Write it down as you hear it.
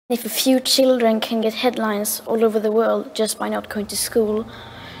If a few children can get headlines all over the world just by not going to school,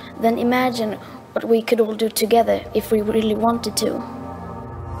 then imagine what we could all do together if we really wanted to.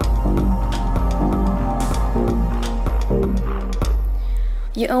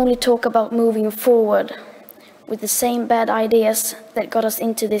 You only talk about moving forward with the same bad ideas that got us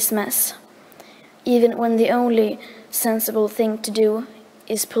into this mess, even when the only sensible thing to do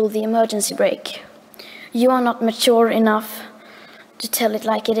is pull the emergency brake. You are not mature enough to tell it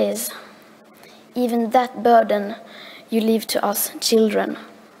like it is. Even that burden you leave to us children.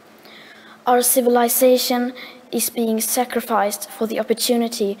 Our civilization is being sacrificed for the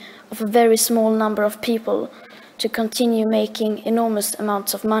opportunity of a very small number of people to continue making enormous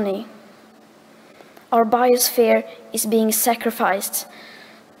amounts of money. Our biosphere is being sacrificed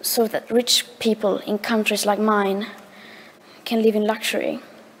so that rich people in countries like mine can live in luxury.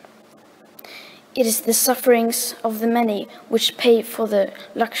 It is the sufferings of the many which pay for the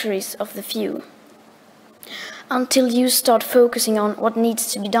luxuries of the few. Until you start focusing on what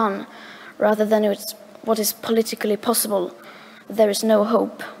needs to be done, rather than what is politically possible, there is no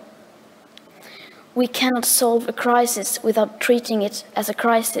hope. We cannot solve a crisis without treating it as a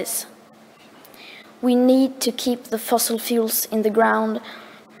crisis. We need to keep the fossil fuels in the ground,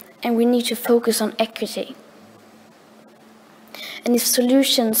 and we need to focus on equity. And if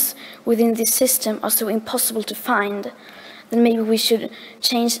solutions within this system are so impossible to find, then maybe we should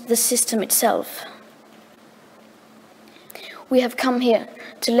change the system itself. We have come here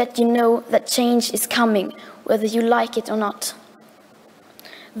to let you know that change is coming, whether you like it or not.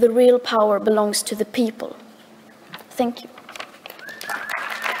 The real power belongs to the people. Thank you.